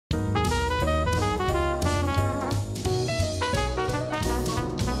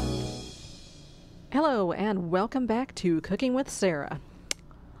Hello and welcome back to Cooking with Sarah.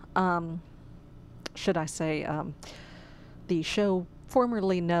 Should I say, the show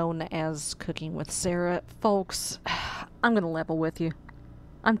formerly known as Cooking with Sarah. Folks, I'm gonna level with you.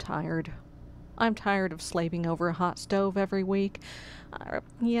 I'm tired. I'm tired of slaving over a hot stove every week.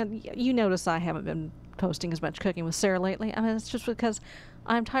 Yeah, you notice I haven't been posting as much Cooking with Sarah lately. I mean, it's just because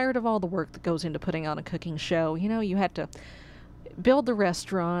I'm tired of all the work that goes into putting on a cooking show. You know, you have to build the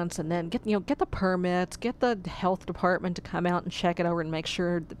restaurants and then get the permits, get the health department to come out and check it over and make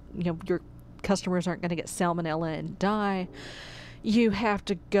sure that, your customers aren't going to get salmonella and die. You have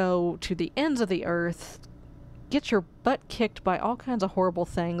to go to the ends of the earth, get your butt kicked by all kinds of horrible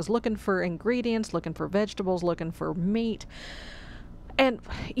things, looking for ingredients, looking for vegetables, looking for meat. And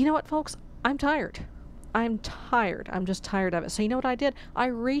you know what, folks? I'm tired. I'm tired. I'm just tired of it. So you know what I did? I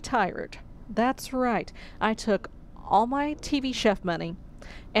retired. That's right. I took all my TV chef money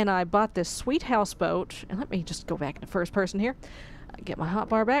and I bought this sweet houseboat. And let me just go back into first person here. Get my hot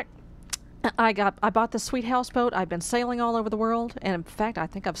bar back. I bought this sweet houseboat. I've been sailing all over the world, and in fact I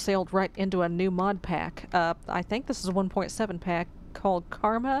think I've sailed right into a new mod pack. I think this is a 1.7 pack called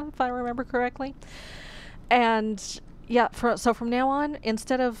Karma, if I remember correctly. And yeah, so from now on,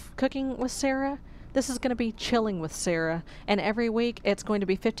 instead of Cooking with Sarah, this is going to be Chilling with Sarah, and every week it's going to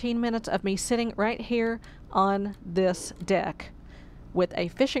be 15 minutes of me sitting right here on this deck with a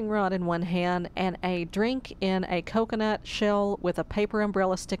fishing rod in one hand and a drink in a coconut shell with a paper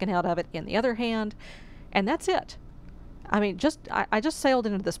umbrella sticking out of it in the other hand, and that's it. I mean, I just sailed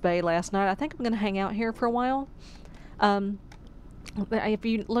into this bay last night. I think I'm going to hang out here for a while. If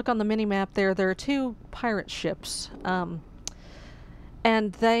you look on the mini-map there are two pirate ships,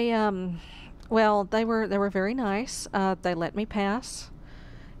 and they well, they were very nice. They let me pass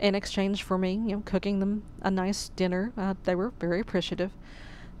in exchange for me, cooking them a nice dinner. They were very appreciative.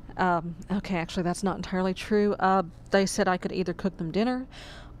 Okay, actually, that's not entirely true. They said I could either cook them dinner,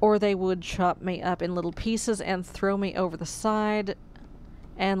 or they would chop me up in little pieces and throw me over the side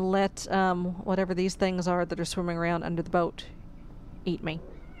and let whatever these things are that are swimming around under the boat eat me.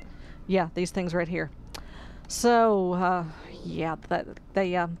 Yeah, these things right here. So, yeah,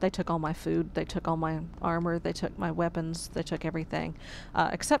 they took all my food, they took all my armor, they took my weapons, they took everything,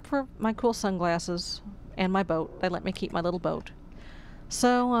 except for my cool sunglasses and my boat. They let me keep my little boat.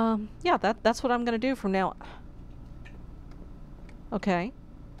 So, yeah, that's what I'm going to do from now. Okay.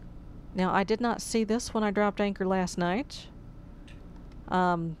 Now, I did not see this when I dropped anchor last night.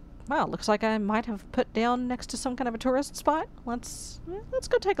 Wow, looks like I might have put down next to some kind of a tourist spot. Let's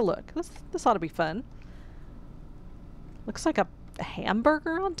go take a look. This ought to be fun. Looks like a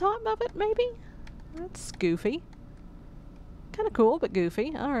hamburger on top of it, maybe? That's goofy. Kind of cool, but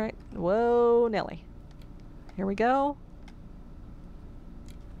goofy. Alright. Whoa, Nelly. Here we go.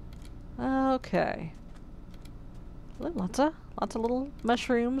 Okay. Lots of little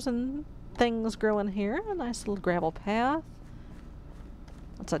mushrooms and things growing here. A nice little gravel path.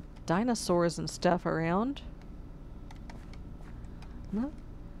 Lots of dinosaurs and stuff around. No.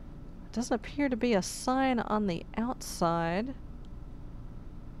 Doesn't appear to be a sign on the outside.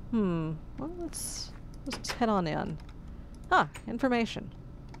 Well, let's head on in. Ah, information.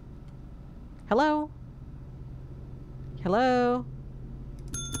 Hello? Hello?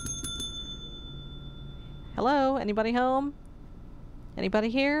 Hello? Anybody home? Anybody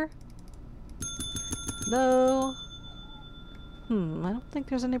here? No? I don't think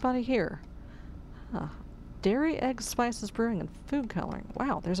there's anybody here. Huh. Dairy, eggs, spices, brewing, and food coloring.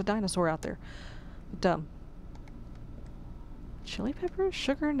 Wow, there's a dinosaur out there. Dumb. Chili peppers,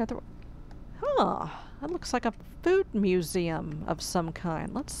 sugar, another... Huh. That looks like a food museum of some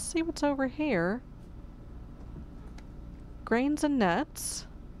kind. Let's see what's over here. Grains and nuts.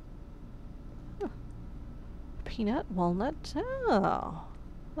 Huh. Peanut, walnut. Oh.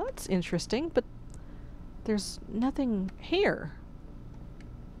 That's interesting, but there's nothing here.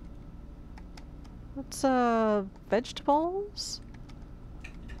 What's, vegetables?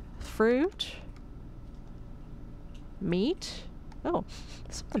 Fruit? Meat? Oh,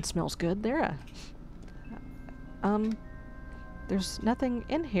 something smells good there. There's nothing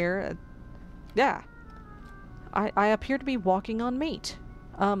in here. Yeah. I appear to be walking on meat.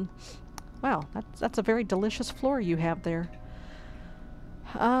 Wow, that's a very delicious floor you have there.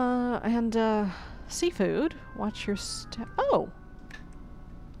 Seafood. Watch your step. Oh!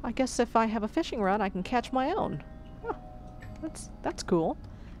 I guess if I have a fishing rod, I can catch my own. Oh, that's cool.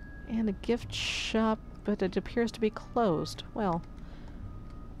 And a gift shop, but it appears to be closed. Well,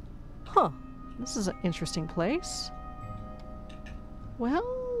 huh. This is an interesting place.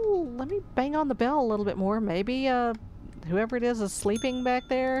 Well, let me bang on the bell a little bit more. Maybe, whoever it is sleeping back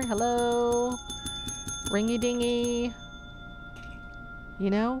there. Hello? Ringy-dingy. You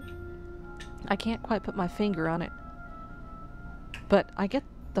know, I can't quite put my finger on it, but I get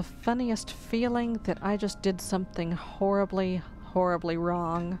the funniest feeling that I just did something horribly, horribly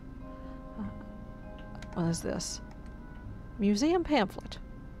wrong. What is this? Museum pamphlet.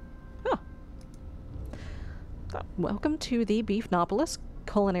 Oh. Welcome to the Beefnopolis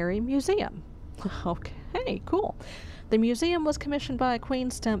Culinary Museum. Okay, cool. The museum was commissioned by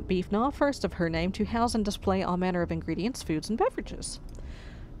Queen Stump Beefknaw, first of her name, to house and display all manner of ingredients, foods, and beverages.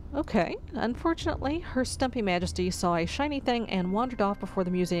 Okay, unfortunately, Her Stumpy Majesty saw a shiny thing and wandered off before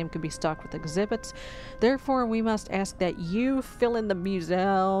the museum could be stocked with exhibits. Therefore, we must ask that you fill in the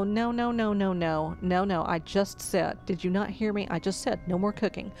museum. No, I just said. Did you not hear me? I just said no more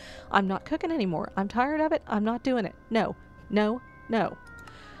cooking. I'm not cooking anymore. I'm tired of it. I'm not doing it. No.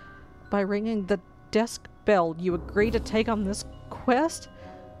 By ringing the desk bell, you agree to take on this quest?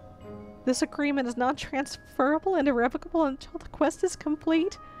 This agreement is non-transferable and irrevocable until the quest is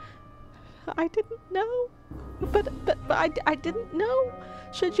complete. I didn't know. But I didn't know.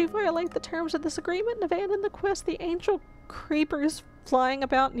 Should you violate the terms of this agreement and abandon the quest, the angel creepers flying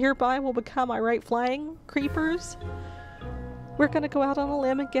about nearby will become irate flying creepers. We're gonna go out on a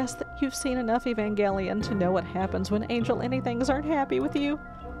limb and guess that you've seen enough Evangelion to know what happens when angel anythings aren't happy with you.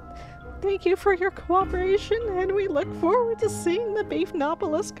 Thank you for your cooperation, and we look forward to seeing the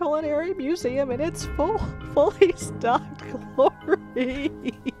Beefnopolis Culinary Museum in its fully stocked glory.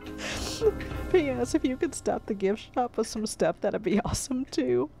 P.S. If you could stop the gift shop with some stuff, that'd be awesome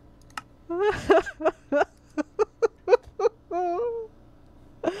too.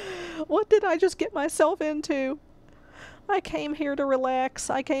 What did I just get myself into? I came here to relax.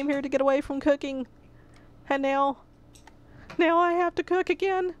 I came here to get away from cooking. And now I have to cook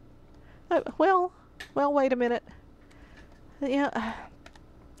again. Well, wait a minute. Yeah,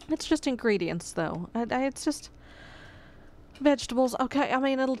 it's just ingredients, though. It's just vegetables. Okay, I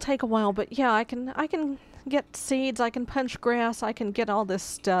mean, it'll take a while, but yeah, I can get seeds, I can punch grass, I can get all this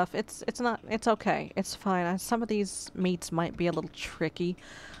stuff. It's okay. It's fine. Some of these meats might be a little tricky.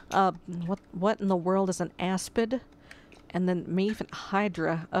 What in the world is an aspid? And then meat and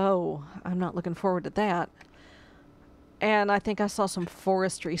hydra. Oh, I'm not looking forward to that. And I think I saw some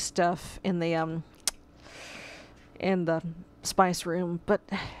forestry stuff in the spice room, but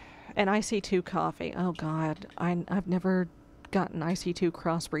an IC2 coffee. Oh God, I've never gotten IC2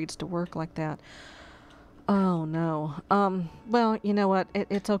 crossbreeds to work like that. Oh no. Well, you know what?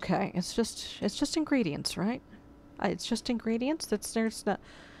 It's okay. It's just ingredients, right? It's just ingredients. There's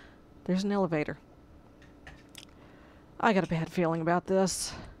an elevator. I got a bad feeling about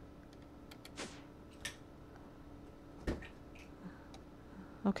this.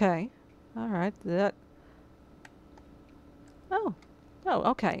 Okay. Alright, Oh,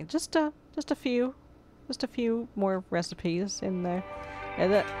 okay. Just a few more recipes in there.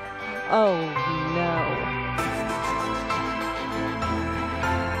 And oh, no.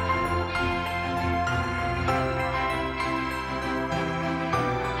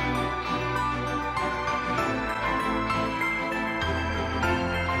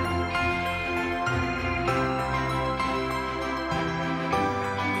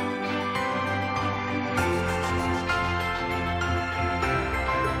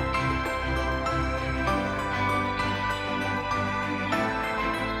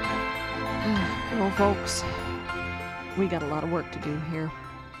 Well, folks, we got a lot of work to do here.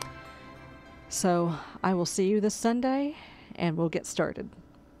 So I will see you this Sunday, and we'll get started.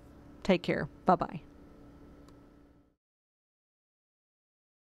 Take care. Bye-bye.